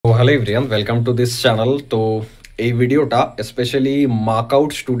Hello everyone, welcome to this channel. তো এই ভিডিওটা স্পেশালি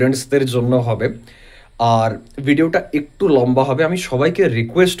মার্কআউট স্টুডেন্টসদের জন্য হবে, আর ভিডিওটা একটু লম্বা হবে। আমি সবাইকে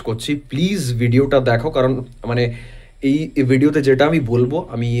রিকোয়েস্ট করছি প্লিজ ভিডিওটা দেখো, কারণ মানে এই ভিডিওতে যেটা আমি বলবো,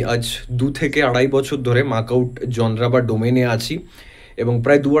 আমি আজ 2 থেকে 2.5 বছর ধরে মার্কআউট জনরা বা ডোমেনে আছি, এবং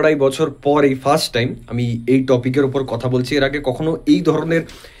প্রায় 2-2.5 বছর পর এই ফার্স্ট টাইম আমি এই টপিকের উপর কথা বলছি। এর আগে কখনো এই ধরনের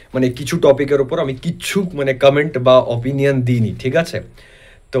মানে কিছু টপিকের উপর আমি কিচ্ছু মানে কমেন্ট বা অপিনিয়ন দিইনি, ঠিক আছে?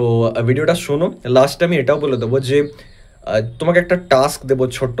 তো ভিডিওটা শোনো। লাস্ট আমি এটাও বলে দেবো যে তোমাকে একটা টাস্ক দেবো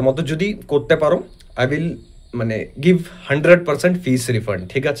ছোট্ট মতো, যদি করতে পারো আই উইল মানে গিভ 100% ফিস রিফান্ড,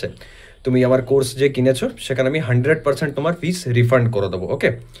 ঠিক আছে? তুমি আমার কোর্স যে কিনেছো সেখানে আমি 100% তোমার ফিস রিফান্ড করে দেবো, ওকে?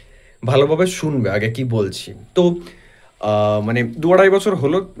 ভালোভাবে শুনবে আগে কি বলছি। তো মানে 2-2.5 বছর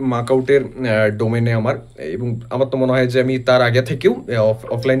হলো মার্কআউটের ডোমেনে আমার, এবং আমার তো মনে হয় যে আমি তার আগে থেকেও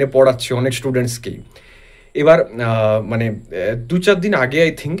অফলাইনে পড়াচ্ছি অনেক স্টুডেন্টসকেই। এবার মানে 2-4 দিন আগে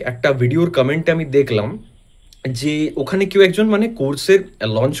আই থিঙ্ক একটা ভিডিওর কমেন্টে আমি দেখলাম যে ওখানে কেউ একজন মানে কোর্সের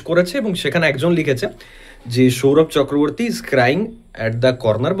লঞ্চ করেছে, এবং সেখানে একজন লিখেছে যে Sourav Chakraborty is crying at the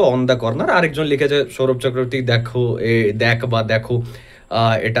corner বা অন দ্য কর্নার। আরেকজন লিখেছে সৌরভ চক্রবর্তী দেখো দেখো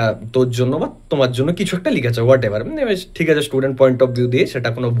এটা তোর জন্য বা তোমার জন্য কিছু একটা লিখেছে, হোয়াট এভার। ঠিক আছে, স্টুডেন্ট পয়েন্ট অফ ভিউ দিয়ে সেটা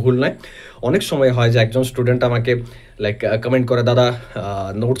কোনো ভুল নয়। অনেক সময় হয় যে একজন স্টুডেন্ট আমাকে লাইক কমেন্ট করে, দাদা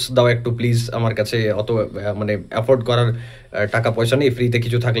নোটস দাও একটু প্লিজ, আমার কাছে অত মানে অ্যাফোর্ড করার টাকা পয়সা নেই, ফ্রিতে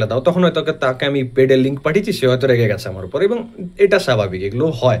কিছু থাকলে দাও। তখন হয়তো তাকে আমি পেডের লিঙ্ক পাঠিয়েছি, সে হয়তো রেগে গেছে আমার উপর, এবং এটা স্বাভাবিক, এগুলো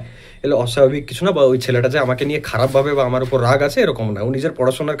হয়, এগুলো অস্বাভাবিক কিছু না। বা ওই ছেলেটা যে আমাকে নিয়ে খারাপভাবে বা আমার উপর রাগ আছে এরকম না, ও নিজের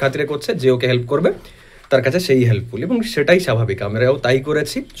পড়াশোনার খাতিরে করছে, যে ওকে হেল্প করবে তার কাছে সেই হেল্পফুল, এবং সেটাই স্বাভাবিক। আমরাও তাই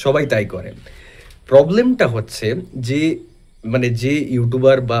করেছি, সবাই তাই করে। প্রবলেমটা হচ্ছে যে মানে যে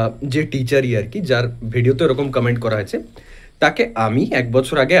ইউটিউবার বা যে টিচারই আর কি, যার ভিডিওতে এরকম কমেন্ট করা হয়েছে, তাকে আমি 1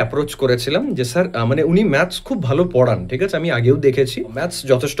 বছর আগে অ্যাপ্রোচ করেছিলাম যে স্যার মানে উনি ম্যাথস খুব ভালো পড়ান, ঠিক আছে? আমি আগেও দেখেছি ম্যাথস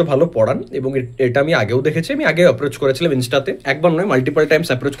যথেষ্ট ভালো পড়ান, এবং এটা আমি আগেও দেখেছি। আমি আগেও অ্যাপ্রোচ করেছিলাম ইনস্টাতে, একবার নয় মাল্টিপল টাইমস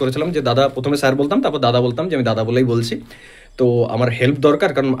অ্যাপ্রোচ করেছিলাম, যে দাদা, প্রথমে স্যার বলতাম, তারপর দাদা বলতাম, যে আমি দাদা বলেই বলছি। তো আমার হেল্প দরকার,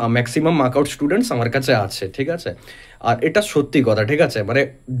 কারণ ম্যাক্সিমাম মার্কআউট স্টুডেন্টস আমার কাছে আছে, ঠিক আছে? আর এটা সত্যি কথা, ঠিক আছে? মানে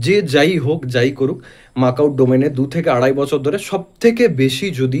যে যাই হোক, যাই করুক, মার্কআউট ডোমেনে 2 থেকে 2.5 বছর ধরে সব থেকে বেশি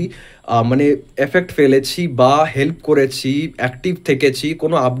যদি মানে এফেক্ট ফেলেছি বা হেল্প করেছি, অ্যাক্টিভ থেকেছি,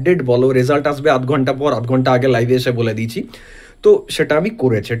 কোনো আপডেট বলো, রেজাল্ট আসবে 1/2 ঘন্টা পর, 1/2 ঘন্টা আগে লাইভে এসে বলে দিয়েছি, তো সেটা আমি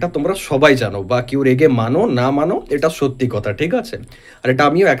করেছি। এটা তোমরা সবাই জানো, বা কেউ রেগে মানো না মানো, এটা সত্যি কথা, ঠিক আছে? আর এটা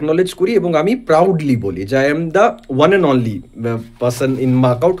আমিও অ্যাকনোলেজ করি, এবং আমি প্রাউডলি বলি যে I am the one and only person in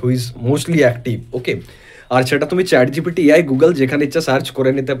মার্কআউট who is mostly active, ওকে? আর সেটা তুমি চ্যাট জিপিটি, এআই, গুগল যেখানে ইচ্ছা সার্চ করে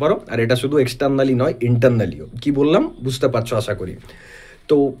নিতে পারো। আর এটা শুধু এক্সটার্নালি নয়, ইন্টারনালিও। কি বললাম বুঝতে পারছো আশা করি।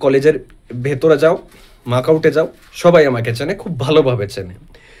 তো কলেজের ভেতরে যাও, মার্কআউটে যাও, সবাই আমাকে চেনে, খুব ভালোভাবে চেনে।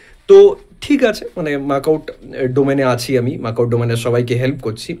 তো ঠিক আছে, মানে মার্কআউট ডোমেনে আছি আমি, মার্কআউট ডোমেনে সবাইকে হেল্প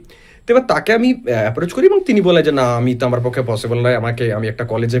করছি। তো এবার তাকে আমি অ্যাপ্রোচ করি, এবং তিনি বলে যে না, আমি তো, আমার পক্ষে পসিবল নয়, আমি একটা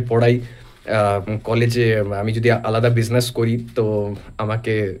কলেজে পড়াই, কলেজে আমি যদি আলাদা বিজনেস করি তো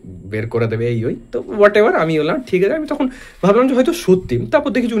আমাকে বের করে দেবে, এই ওই। তো হোয়াট এভার, আমি বললাম ঠিক আছে। আমি তখন ভাবলাম যে হয়তো সত্যি,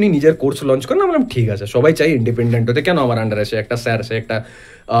 তারপর দেখেছি উনি নিজের কোর্স লঞ্চ করেন। আমি বললাম ঠিক আছে, সবাই চাই ইন্ডিপেন্ডেন্ট হতে, কেন আমার আন্ডারে সে একটা স্যার, সে একটা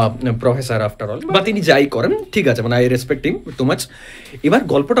প্রফেসর আফটার অল, বা তিনি যাই করেন, ঠিক আছে, মানে I respect him too much. এবার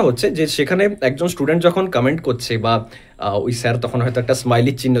গল্পটা হচ্ছে যে সেখানে একজন স্টুডেন্ট যখন কমেন্ট করছে, বা ওই স্যার তখন হয়তো একটা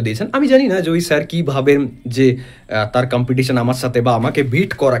স্মাইলির চিহ্ন দিয়েছেন, আমি জানি না যে ওই স্যার কী ভাবেন যে তার কম্পিটিশন আমার সাথে বা আমাকে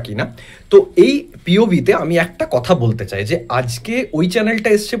বিট করা কিনা। তো এই পিওভিতে আমি একটা কথা বলতে চাই যে আজকে ওই চ্যানেলটা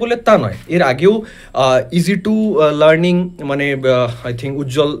এসছে বলে তা নয়, এর আগেও ইজি টু লার্নিং, মানে আই থিঙ্ক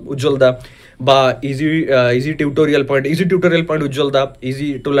উজ্জ্বল দা, বা easy tutorial point Ujjwal the, easy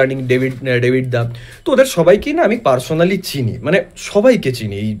to learning David দা, তো ওদের সবাইকেই না আমি পার্সোনালি চিনি, মানে সবাইকে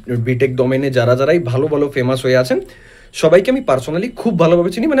চিনি। এই বিটেক ডোমেনে যারাই ভালো ভালো ফেমাস হয়ে আছেন, সবাইকে আমি পার্সোনালি খুব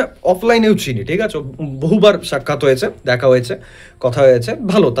ভালোভাবে চিনি, মানে অফলাইনেও চিনি, ঠিক আছে? বহুবার সাক্ষাৎ হয়েছে, দেখা হয়েছে, কথা হয়েছে,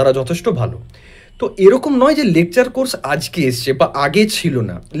 ভালো, তারা যথেষ্ট ভালো। তো এরকম নয় যে লেকচার কোর্স আজকে এসছে বা আগে ছিল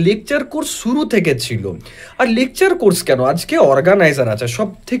না, লেকচার কোর্স শুরু থেকে ছিল। আর লেকচার কোর্স কেন, আজকে অর্গানাইজার আছে সব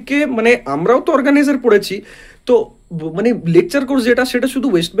থেকে, মানে আমরাও তো অর্গানাইজার পড়েছি। তো মানে লেকচার কোর্স যেটা, সেটা শুধু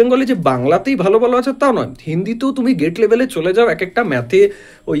ওয়েস্ট বেঙ্গলে যে বাংলাতেই ভালো ভালো আছে তা নয়, হিন্দিতেও তুমি গেট লেভেলে চলে যাও। এক একটা ম্যাথে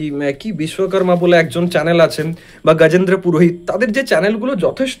ওই কি বিশ্বকর্মা বলে একজন চ্যানেল আছেন, বা গজেন্দ্র পুরোহিত, তাদের যে চ্যানেলগুলো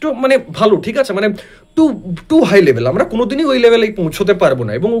যথেষ্ট মানে ভালো, ঠিক আছে? মানে টু হাই লেভেল, আমরা কোনোদিনই ওই লেভেলেই পৌঁছতে পারবো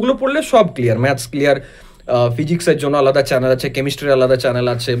না, এবং ওগুলো পড়লে সব ক্লিয়ার, ম্যাথস ক্লিয়ার, ফিজিক্সের জন্য আলাদা চ্যানেল আছে, কেমিস্ট্রির আলাদা চ্যানেল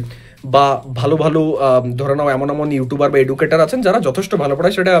আছে, বা ভালো ভালো ধরে নাও এমন ইউটিউবার বা এডুকেটার আছেন যারা যথেষ্ট ভালো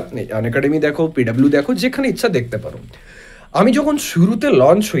পড়ায়, সেটা আনএকাডেমি দেখো, পিডাব্লিউ দেখো, যেখানে ইচ্ছা দেখতে পারো। আমি যখন শুরুতে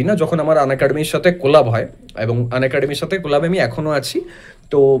লঞ্চ হই না, যখন আমার আনএকাডেমির সাথে কোলাব হয়, এবং আনএকাডেমির সাথে কোলাবে আমি এখনও আছি,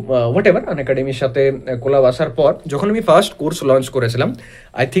 তো হোয়াট এভার আনএকাডেমির সাথে কোলাব আসার পর যখন আমি ফার্স্ট কোর্স লঞ্চ করেছিলাম,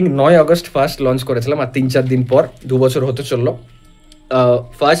 I think 9 August first launch করেছিলাম, আর 3-4 দিন পর 2 বছর হতে চললো।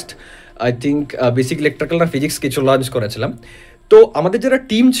 First I think basic electrical R physics কিছু লঞ্চ করেছিলাম। তো আমাদের যারা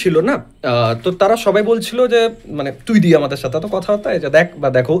টিম ছিল না, তো তারা সবাই বলছিল যে মানে তুই দিয়ে আমাদের সাথে তো কথা হতো যে দেখ বা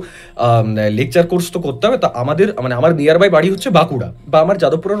দেখো লেকচার কোর্স তো করতে হবে। তো আমাদের মানে আমার নিয়ার বাই বাড়ি হচ্ছে বাঁকুড়া, বা আমার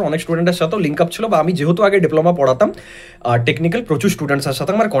যাদবপুরের অনেক স্টুডেন্টের সাথেও লিঙ্ক আপ ছিল, বা আমি যেহেতু আগে ডিপ্লোমা পড়াতাম টেকনিক্যাল, প্রচুর স্টুডেন্টসের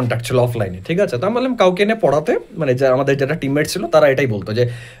সাথে আমার কন্ট্যাক্ট ছিল অফলাইনে, ঠিক আছে। তো আমি বললাম কাউকে এনে পড়াতে, মানে যে আমাদের যারা টিমমেট ছিল তারা এটাই বলতো যে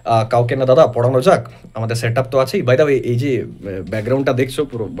কাউকে না দাদা পড়ানো যাক, আমাদের সেট আপ তো আছেই। বাই দা ওয়ে এই যে ব্যাকগ্রাউন্ডটা দেখছো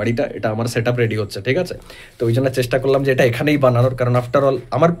পুরো বাড়িটা, এটা আমার সেট আপ রেডি হচ্ছে, ঠিক আছে। তো ওই জন্য চেষ্টা করলাম যে এটা এখানেই বানানোর, কারণ আফটার অল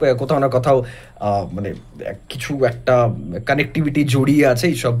আমার কোথাও না কোথাও মানে কিছু একটা কানেক্টিভিটি জড়িয়ে আছে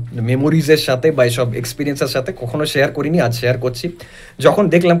এইসব মেমোরিজের সাথে বা এইসব এক্সপিরিয়েন্সের সাথে। কখনো শেয়ার করিনি, আজ শেয়ার করছি। যখন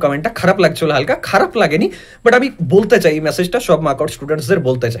দেখলাম কমেন্টটা খারাপ লাগছিল, হালকা খারাপ লাগেনি, বাট আমি বলতে চাই এই মেসেজটা সব মাকআউট স্টুডেন্টসদের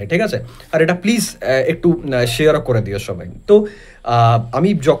বলতে চাই, ঠিক আছে। আর এটা প্লিজ একটু শেয়ারও করে দিও সবাই। তো আমি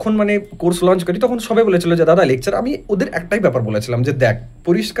যখন মানে কোর্স লঞ্চ করি তখন সবাই বলেছিল যে দাদা লেকচার, আমি ওদের একটাই ব্যাপার বলেছিলাম যে দেখ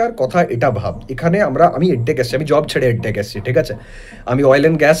পরিষ্কার কথা এটা ভাব, এখানে আমি এডটেক এসেছি, আমি জব ছেড়ে এডটেক এসেছি, ঠিক আছে। আমি অয়েল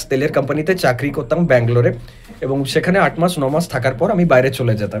অ্যান্ড গ্যাস তেলের কোম্পানিতে চাকরি করতাম ব্যাঙ্গালোরে, এবং সেখানে 8 মাস 9 মাস থাকার পর আমি বাইরে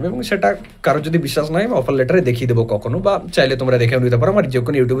চলে যেতাম, এবং সেটা কারো যদি বিশ্বাস নয় আমি অফার লেটারে দেখিয়ে দেবো কখনো, বা চাইলে তোমরা দেখে নিতে পারো, আমার যে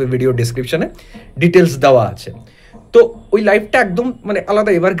কোনো ইউটিউবের ভিডিও ডিসক্রিপশনে ডিটেলস দেওয়া আছে। তো ওই লাইফটা একদম মানে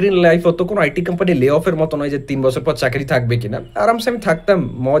আলাদা এভারগ্রিন লাইফ হতো, কোনো আইটি কোম্পানি লে অফের মতো নয় যে 3 বছর পর চাকরি থাকবে কিনা। আরামসে আমি থাকতাম,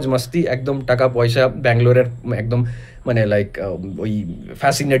 মজ মাস্তি, একদম টাকা পয়সা, ব্যাঙ্গালোরের একদম মানে লাইক ওই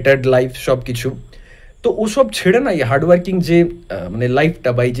ফ্যাসিনেটেড লাইফ সব কিছু। তো ওসব ছেড়ে না এই হার্ডওয়ার্কিং যে মানে লাইফটা,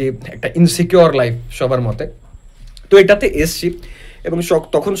 বা এই যে একটা ইনসিকিওর লাইফ সবার মতে, তো এটাতে এসছি। এবং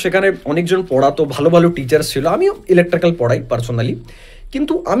তখন সেখানে অনেকজন পড়াতো, ভালো ভালো টিচার ছিল, আমিও ইলেকট্রিক্যাল পড়াই পার্সোনালি।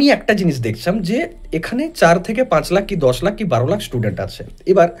 কিন্তু আমি একটা জিনিস দেখছিলাম যে এখানে 4 থেকে 5 লাখ কি 10 লাখ কি 12 লাখ স্টুডেন্ট আছে।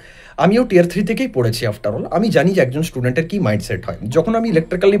 এবার আমিও টিয়ার 3 থেকেই পড়েছি আফটার অল, আমি জানি যে একজন স্টুডেন্টের কি মাইন্ডসেট হয়। যখন আমি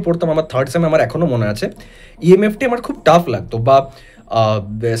ইলেকট্রিক্যাল নিয়ে পড়তাম আমার 3rd সেমে, আমার এখনও মনে আছে ইএমএফটি আমার খুব টাফ লাগতো, বা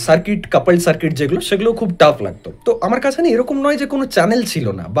সার্কিট কাপল সার্কিট যেগুলো সেগুলো খুব টাফ লাগতো। তো আমার কাছে না এরকম নয় যে কোনো চ্যানেল ছিল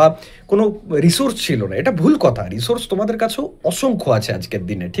না বা কোনো রিসোর্স ছিল না, এটা ভুল কথা। রিসোর্স তোমাদের কাছেও অসংখ্য আছে আজকের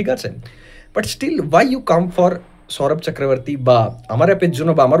দিনে, ঠিক আছে। But still Y you come for Sourav Chakraborty বা আমার অ্যাপের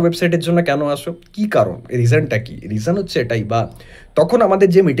জন্য বা আমার ওয়েবসাইটের জন্য কেন আসো, কি কারণ, রিজনটা কি? রিজন হচ্ছে এটাই। বা তখন আমাদের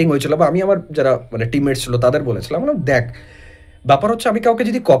যে মিটিং হয়েছিল, বা আমি আমার যারা মানে টিমমেটস ছিল তাদের বলেছিলাম, দেখ ব্যাপার হচ্ছে আমি কাউকে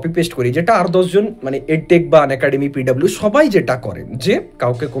যদি কপি পেস্ট করি, যেটা আর 10 জন মানে এডটেক বা আনএকাডেমি পিডব্লিউ সবাই যেটা করে, যে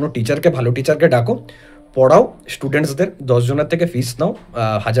কাউকে কোনো টিচারকে, ভালো টিচারকে ডাকো, পড়াও, স্টুডেন্টসদের 10 জনের থেকে ফিস নাও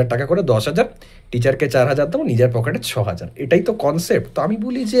 1000 টাকা করে, 10,000, টিচারকে 4,000 দাও, নিজের পকেটে 6,000, এটাই তো কনসেপ্ট। তো আমি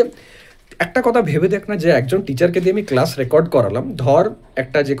বলি যে একটা কথা ভেবে দেখ না, যে একজন টিচারকে দিয়ে আমি ক্লাস রেকর্ড করালাম, ধর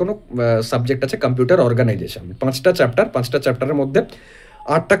একটা যে কোনো সাবজেক্ট আছে কম্পিউটার অর্গানাইজেশন, 5টা চ্যাপ্টার, 5টা চ্যাপ্টারের মধ্যে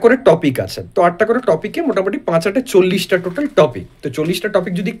 8টা করে টপিক আছে। তো 8টা করে টপিকে মোটামুটি 5-8 40টা টোটাল টপিক। তো 40টা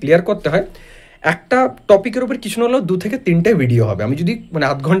টপিক যদি ক্লিয়ার করতে হয়, একটা টপিকের উপর কিছু না হলেও 2 থেকে 3টে ভিডিও হবে। আমি যদি মানে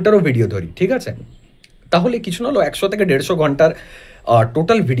আধ ঘন্টারও ভিডিও ধরি, ঠিক আছে, তাহলে কিছু না হলেও 100 থেকে 150 ঘন্টার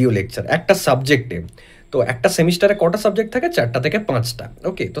টোটাল ভিডিও লেকচার একটা সাবজেক্টে। তো একটা সেমিস্টারে কটা সাবজেক্ট থাকে? 4টা থেকে 5টা।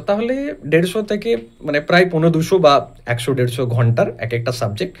 ওকে, তো তাহলে 150 থেকে মানে প্রায় 1500 বা 100-150 ঘন্টার এক একটা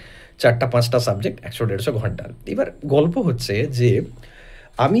সাবজেক্ট, 4টা-5টা সাবজেক্ট, 100-150 ঘন্টার। এবার গল্প হচ্ছে যে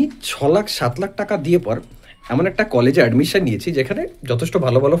আমি 6 লাখ 7 লাখ টাকা দিয়ে পর এমন একটা কলেজে অ্যাডমিশন নিয়েছি যেখানে যথেষ্ট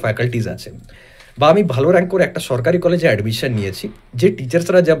ভালো ভালো ফ্যাকাল্টিজ আছে, বা আমি ভালো র্যাঙ্ক করে একটা সরকারি কলেজে অ্যাডমিশন নিয়েছি, যে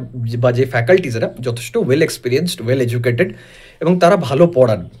টিচার্সরা বা যে ফ্যাকাল্টিজরা যথেষ্ট ওয়েল এক্সপিরিয়েন্সড, ওয়েল এডুকেটেড, এবং তারা ভালো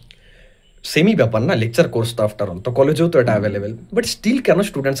পড়ান। সেমই ব্যাপার না, লেকচার কোর্স তো আফটার অল, তো কলেজেও তো এটা অ্যাভেলেবেল। বাট স্টিল কেন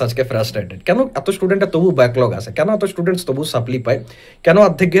স্টুডেন্টস আজকে ফ্রাস্ট্রেটেড? কেন এত স্টুডেন্টের তবু ব্যাকলগ আছে? কেন এত স্টুডেন্টস তবু সাপ্লি পায়? কেন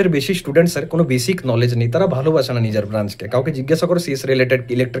অর্ধেকের বেশি স্টুডেন্টসের কোনো বেসিক নলেজ নেই? তারা ভালোবাসে না নিজের ব্রাঞ্চকে। কাউকে জিজ্ঞাসা করো সিএস রিলেটেড,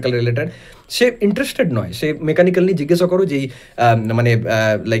 ইলেকট্রিক্যাল রিলেটেড, সে ইন্টারেস্টেড নয়। সে মেকানিক্যাল নিয়ে জিজ্ঞাসা করো যে মানে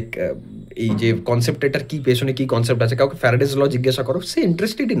লাইক এই যে কনসেপ্ট, এটার কী পেছনে কী কনসেপ্ট আছে, কাউকে ফ্যারাডেজ ল জিজ্ঞাসা করো, সে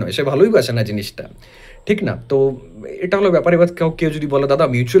ইন্টারেস্টেডই নয়, সে ভালোই বাসে না জিনিসটা, ঠিক না? তো এটা হলো ব্যাপার। এবার কেউ যদি বলে দাদা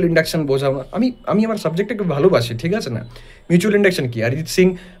মিউচুয়াল ইন্ডাকশন বোঝাও না, আমি আমার সাবজেক্টটাকে ভালোবাসি, ঠিক আছে না। মিউচুয়াল ইন্ডাকশন কি? অরিজিৎ সিং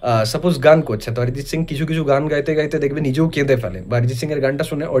সাপোজ গান করছে, তো অরিজিৎ সিং কিছু কিছু গান গাইতে গাইতে দেখবে নিজেও কেঁদে ফেলে, বা অরিজিৎ সিং এর গানটা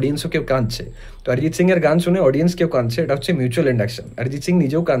শুনে অডিয়েন্সও কেউ কাঁদছে। তো অরিজিৎ সিং এর গান শুনে অডিয়েন্স কেউ কাঁদছে, এটা হচ্ছে মিউচুয়াল ইন্ডাকশন। অরিজিৎ সিং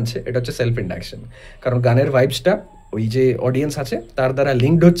নিজেও কাঁদছে, এটা হচ্ছে সেলফ ইন্ডাকশন। কারণ গানের ভাইবসটা ওই যে অডিয়েন্স আছে তার দ্বারা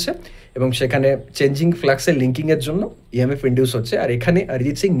লিঙ্কড হচ্ছে, এবং সেখানে চেঞ্জিং ফ্লাক্সের লিঙ্কিংয়ের জন্য ইএমএফ ইন্ডিউস হচ্ছে। আর এখানে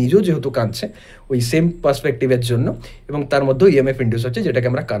অরিজিৎ সিং নিজেও যেহেতু কাঁদছে ওই সেম পার্সপেক্টিভের জন্য, এবং তার মধ্যেও ইএমএফ ইন্ডিউস হচ্ছে, যেটাকে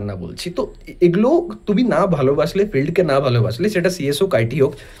আমরা কান্না বলছি। তো এগুলো তুমি না ভালোবাসলে, ফিল্ডকে না ভালোবাসলে, সেটা সিএস হোক, আইটি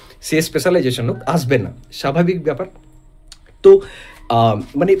হোক, সিএস স্পেশালাইজেশন হোক, আসবে না, স্বাভাবিক ব্যাপার। তো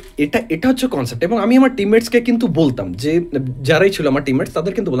মানে এটা এটা হচ্ছে কনসেপ্ট। এবং আমি আমার টিমমেটসকে কিন্তু বলতাম, যে যারাই ছিল আমার টিমমেটস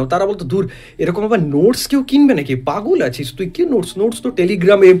তাদের কিন্তু বলতাম, তারা বলতো দূর এরকম আবার নোটস কেউ কিনবে নাকি, পাগল আছিস তুই, কি নোটস, নোটস তো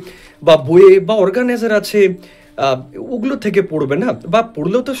টেলিগ্রামে বা বইয়ে বা অর্গানাইজার আছে, ওগুলো থেকে পড়বে না, বা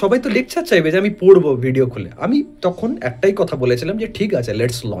পড়লেও তো সবাই তো লেকচার চাইবে যে আমি পড়বো ভিডিও খুলে। আমি তখন একটাই কথা বলেছিলাম যে ঠিক আছে,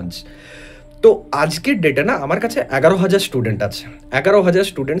 লেটস লঞ্চ। তো আজকের ডেটে না আমার কাছে 11,000 স্টুডেন্ট আছে, 11,000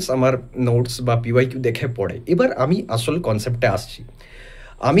 স্টুডেন্টস আমার নোটস বা পিওয়াইকিউ দেখে পড়ে। এবার আমি আসল কনসেপ্টে আসছি।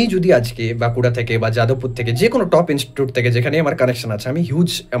 আমি যদি আজকে বাঁকুড়া থেকে বা যাদবপুর থেকে যে কোনো টপ ইনস্টিটিউট থেকে যেখানে আমার কানেকশন আছে, আমি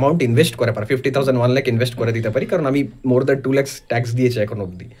হিউজ অ্যামাউন্ট ইনভেস্ট করে পারি, 50,000 1 লাখ ইনভেস্ট করে দিতে পারি, কারণ আমি মোর দ্যান 2 লাখ ট্যাক্স দিয়েছি এখন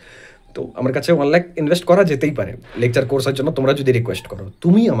অবধি। তো আমার কাছে 1 লাখ ইনভেস্ট করা যেতেই পারে লেকচার কোর্সের জন্য। তোমরা যদি রিকোয়েস্ট করো,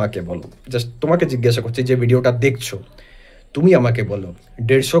 তুমি আমাকে বলো, জাস্ট তোমাকে জিজ্ঞাসা করছি যে ভিডিওটা দেখছো, তুমি আমাকে বলো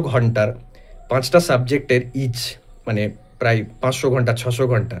 150 ঘন্টার 5টা সাবজেক্টের ইচ, মানে প্রায় 500 ঘন্টা 600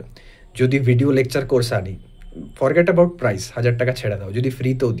 ঘন্টা যদি ভিডিও লেকচার কোর্স আনি, ফরগেট অ্যাবাউট প্রাইস, 1000 টাকা ছেড়ে দাও, যদি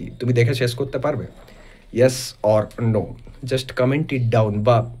ফ্রিতেও দিই, তুমি দেখে শেষ করতে পারবে? Yes or no, just comment it down,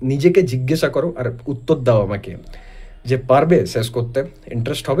 বা নিজেকে জিজ্ঞাসা করো আর উত্তর দাও আমাকে যে পারবে শেষ করতে,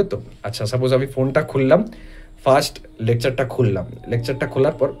 ইন্টারেস্ট হবে তো? আচ্ছা, সাপোজ আমি ফোনটা খুললাম, ফার্স্ট লেকচারটা খুললাম, লেকচারটা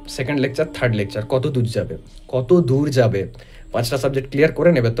খোলার পর সেকেন্ড লেকচার, থার্ড লেকচার, কত দূর যাবে, কত দূর যাবে? 5টা সাবজেক্ট ক্লিয়ার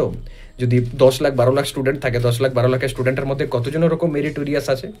করে নেবে তো? যদি 10 লাখ 12 লাখ স্টুডেন্ট থাকে, 10 লাখ 12 লাখের স্টুডেন্টের মধ্যে কতজন ওরকম মেরিটোরিয়াস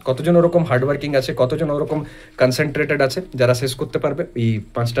আছে, কতজন ওরকম হার্ডওয়ার্কিং আছে, কতজন ওরকম কনসেন্ট্রেটেড আছে যারা শেষ করতে পারবে এই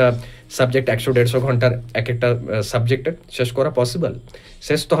 5টা সাবজেক্ট 100-150 ঘন্টার এক একটা সাবজেক্টে শেষ করা পসিবল?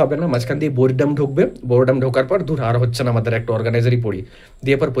 শেষ তো হবে না, মাঝখান দিয়ে বোরডাম ঢুকবে, বোরডাম ঢোকার পর দূর আর হচ্ছে না, আমাদের একটা অর্গানাইজারই পড়ি,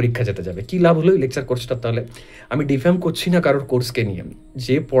 দিয়ে পর পরীক্ষা যেতে যাবে, কি লাভ হলো এই লেকচার কোর্সটা? তাহলে আমি ডিফেম করছি না কারোর কোর্সকে নিয়ে,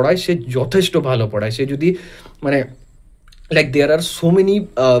 যে পড়ায় সে যথেষ্ট ভালো পড়ায়, সে যদি মানে like there are so many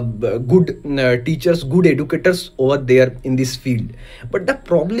good teachers, good educators over there in this field, but the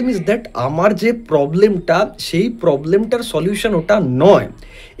problem is that আমার যে প্রবলেমটা, সেই প্রবলেমটার সলিউশন ওটা নয়।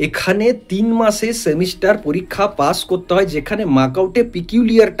 এখানে 3 মাসে সেমিস্টার পরীক্ষা পাস করতে হয়, যেখানে মার্কআউটে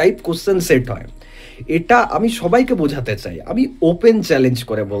পিকিউলিয়ার টাইপ কোশ্চেন সেট হয়। এটা আমি সবাইকে বোঝাতে চাই, আমি ওপেন চ্যালেঞ্জ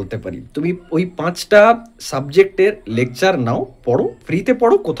করে বলতে পারি, তুমি ওই 5টা সাবজেক্টের লেকচার নাও, পড়ো, ফ্রিতে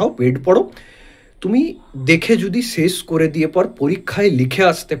পড়ো, কোথাও পেড পড়ো, তুমি দেখে যদি শেষ করে দিয়ে পর পরীক্ষায় লিখে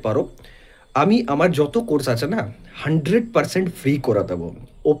আসতে পারো, আমি আমার যত কোর্স আছে না 100% ফ্রি করে দেবো,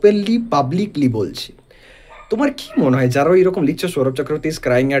 ওপেনলি পাবলিকলি বলছি। তোমার কি মনে হয় যারা এরকম লিখছে Sourav Chakraborty is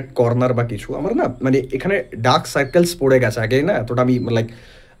crying at corner বা কিছু, আমার না মানে এখানে ডার্ক সার্কেলস পড়ে গেছে। আগে না এতটা আমি লাইক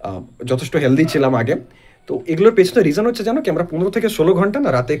যথেষ্ট হেলদি ছিলাম আগে। তো এগুলোর পেছনে রিজন হচ্ছে জানো কি, আমরা 15 থেকে 16 ঘন্টা না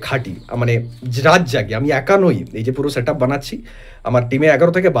রাতে খাটি, মানে রাত জাগি। আমি একা নই, এই যে পুরো সেট আপ বানাচ্ছি, আমার টিমে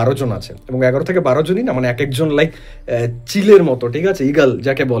 11 থেকে 12 জন আছে, এবং 11 থেকে 12 জনই না মানে এক একজন লাইক চিলের মতো, ঠিক আছে, ইগল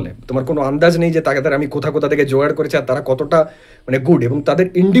যাকে বলে। তোমার কোনো আন্দাজ নেই যে তাদের আমি কোথা কোথা থেকে জোগাড় করেছি আর তারা কতটা মানে গুড, এবং তাদের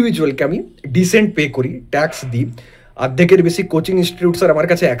ইন্ডিভিজুয়ালকে আমি ডিসেন্ট পে করি, ট্যাক্স দিই। অর্ধেকের বেশি কোচিং ইনস্টিটিউটসের আমার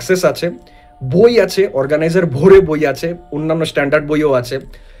কাছে অ্যাক্সেস আছে, বই আছে, অর্গানাইজার ভরে বই আছে, অন্যান্য স্ট্যান্ডার্ড বইও আছে,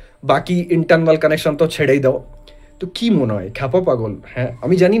 বাকি ইন্টারনাল কানেকশন তো ছেড়েই দাও। তো কি মনে হয়, খ্যাপা পাগল? হ্যাঁ,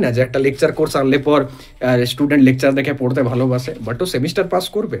 আমি জানি না যে একটা লেকচার কোর্স আনলে পর স্টুডেন্ট লেকচার দেখে পড়তে ভালোবাসে, বাট ও সেমিস্টার পাস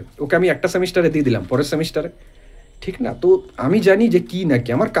করবে, ওকে আমি একটা সেমিস্টারে দিয়ে দিলাম, পরের সেমিস্টারে, ঠিক না? তো আমি জানি যে কি না কি,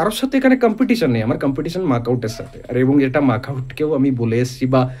 আমার কারোর সাথে এখানে কম্পিটিশন নেই, আমার কম্পিটিশন মার্কআউটের সাথে। আর এবং এটা মার্কআউটকেও আমি বলে এসেছি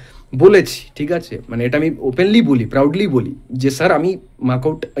বা বলেছি, ঠিক আছে, মানে এটা আমি ওপেনলি বলি, প্রাউডলি বলি যে স্যার আমি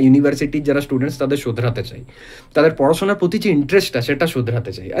মার্কআউট ইউনিভার্সিটির যারা স্টুডেন্টস তাদের শোধরাতে চাই, তাদের পড়াশোনার প্রতি যে ইন্টারেস্টটা সেটা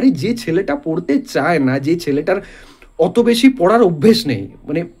শোধরাতে চাই। আরে যে ছেলেটা পড়তে চায় না, যে ছেলেটার অত বেশি পড়ার অভ্যেস নেই,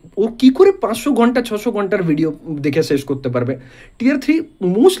 মানে ও কি করে 500 ঘন্টা 600 ঘন্টার ভিডিও দেখে শেষ করতে পারবে? টিয়ার 3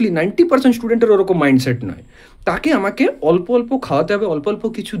 মোস্টলি 90% স্টুডেন্টের ওরকম মাইন্ডসেট নয়। তাকে আমাকে অল্প অল্প খাওয়াতে হবে, অল্প অল্প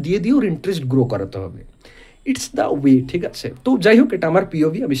কিছু দিয়ে দিয়ে ওর ইন্টারেস্ট গ্রো করাতে হবে। ইটস দ্য ওয়ে, ঠিক আছে? তো যাই হোক, এটা আমার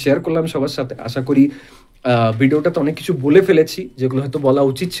পিওভি, আমি শেয়ার করলাম সবার সাথে। আশা করি ভিডিওটাতে অনেক কিছু বলে ফেলেছি যেগুলো হয়তো বলা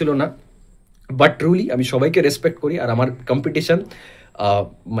উচিত ছিল না, বাট ট্রুলি আমি সবাইকে রেসপেক্ট করি। আর আমার কম্পিটিশন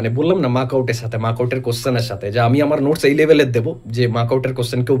মানে বললাম না মার্কআউটের সাথে, মার্কআউটের কোশ্চেনের সাথে, যে আমি আমার নোটস এই লেভেলের দেবো যে মার্কআউটের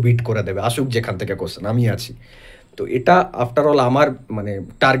কোশ্চেন কেউ বিট করে দেবে, আসুক যেখান থেকে কোশ্চেন, আমি আছি। তো এটা আফটার অল আমার মানে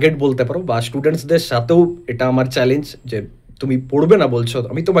টার্গেট বলতে পারো, বা স্টুডেন্টসদের সাথেও এটা আমার চ্যালেঞ্জ, যে তুমি পড়বে না বলছো,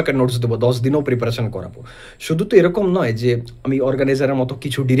 আমি তোমাকে নোটস দেবো, 10 দিনও প্রিপারেশন করাবো। শুধু তো এরকম নয় যে আমি অর্গানাইজারের মতো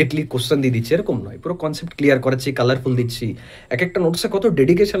কিছু ডিরেক্টলি কোশ্চেন দিয়ে দিচ্ছি, এরকম নয়, পুরো কনসেপ্ট ক্লিয়ার করাচ্ছি, কালারফুল দিচ্ছি। এক একটা নোটসে কত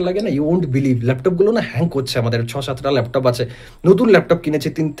ডেডিকেশন লাগে না, ইউ ওন্ট বিলিভ। ল্যাপটপগুলো না হ্যাং করছে, আমাদের 6-7টা ল্যাপটপ আছে, নতুন ল্যাপটপ কিনেছি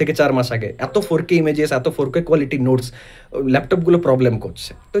 3 থেকে 4 মাস আগে, এত 4K ইমেজেস, এত 4K কোয়ালিটির নোটস, ল্যাপটপগুলো প্রবলেম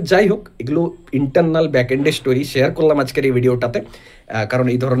করছে। তো যাই হোক, এগুলো ইন্টারনাল ব্যাকএন্ডের স্টোরি শেয়ার করলাম আজকের এই ভিডিওটাতে, কারণ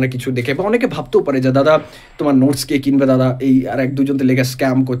এই ধরনের কিছু দেখে বা অনেকে ভাবতেও পারে যে দাদা তোমার নোটস কে কিনবে, দাদা এই আর 1-2 জন লেগে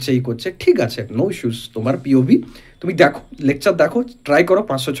স্ক্যাম করছে, এই করছে। ঠিক আছে, নো ইস্যুস, তোমার পিওভি, তুমি দেখো, লেকচার দেখো, ট্রাই করো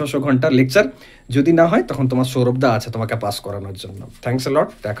 500-600 ঘন্টার লেকচার। যদি না হয় তখন তোমার সৌরভদা আছে তোমাকে পাস করানোর জন্য। থ্যাঙ্কস এ লট,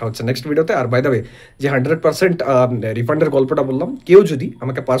 দেখা হচ্ছে নেক্সট ভিডিওতে। আর বাই দ্য ওয়ে, যে 100% রিফান্ডের গল্পটা বললাম, কেউ যদি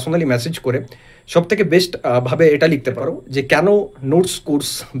আমাকে পার্সোনালি মেসেজ করে সব থেকে বেস্ট ভাবে এটা লিখতে পারো যে কেন notes course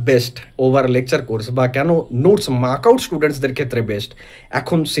best over lecture course, বা কেন নোটস মার্কআউট স্টুডেন্টসদের ক্ষেত্রে বেস্ট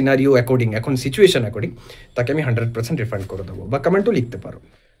এখন সিনারিও অ্যাকর্ডিং, এখন সিচুয়েশন অ্যাকর্ডিং, তাকে আমি 100% রিফান্ড করে দেবো। বা কমেন্টও লিখতে পারো।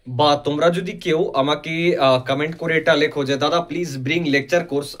 বা তোমরা যদি কেউ আমাকে কমেন্ট করে এটা লেখো যে দাদা প্লিজ ব্রিং লেকচার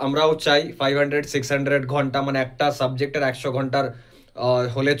কোর্স, আমরাও চাই 500-600 ঘন্টা, মানে একটা সাবজেক্টের 100 ঘন্টার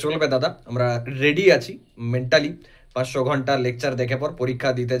হলে চলবে দাদা, আমরা রেডি আছি মেন্টালি 500 ঘন্টার লেকচার দেখে পর পরীক্ষা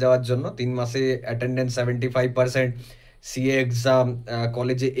দিতে যাওয়ার জন্য। 3 মাসে অ্যাটেন্ডেন্স 75%, সিএ এক্সাম,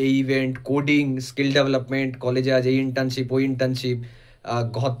 কলেজে এই ইভেন্ট, কোডিং, স্কিল ডেভেলপমেন্ট, কলেজে আজ এই ইন্টার্নশিপ ওই ইন্টার্নশিপ,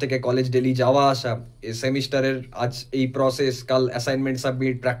 ঘর থেকে কলেজ ডেলি যাওয়া আসা, সেমিস্টারের আজ এই প্রসেস, কাল অ্যাসাইনমেন্ট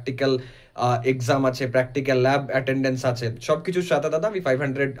সাবমিট, প্র্যাকটিক্যাল এক্সাম আছে, প্র্যাকটিক্যাল ল্যাব অ্যাটেন্ডেন্স আছে, সব কিছুর সাথে দাদা আমি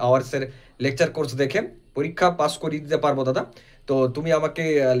 500 আওয়ার্সের লেকচার কোর্স দেখে পরীক্ষা পাস করিয়ে দিতে পারবো দাদা। তো তুমি আমাকে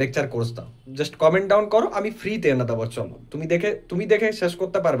লেকচার কোর্স দাও, জাস্ট কমেন্ট ডাউন করো, আমি ফ্রিতে এনে দেবো। চলো, তুমি দেখে শেষ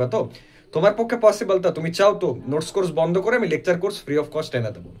করতে পারবে তো? তোমার পক্ষে পসিবল তো? তুমি চাও তো নোটস কোর্স বন্ধ করে আমি lecture course free of cost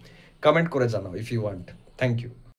এনে দেবো? কমেন্ট করে জানাও if you want. Thank you.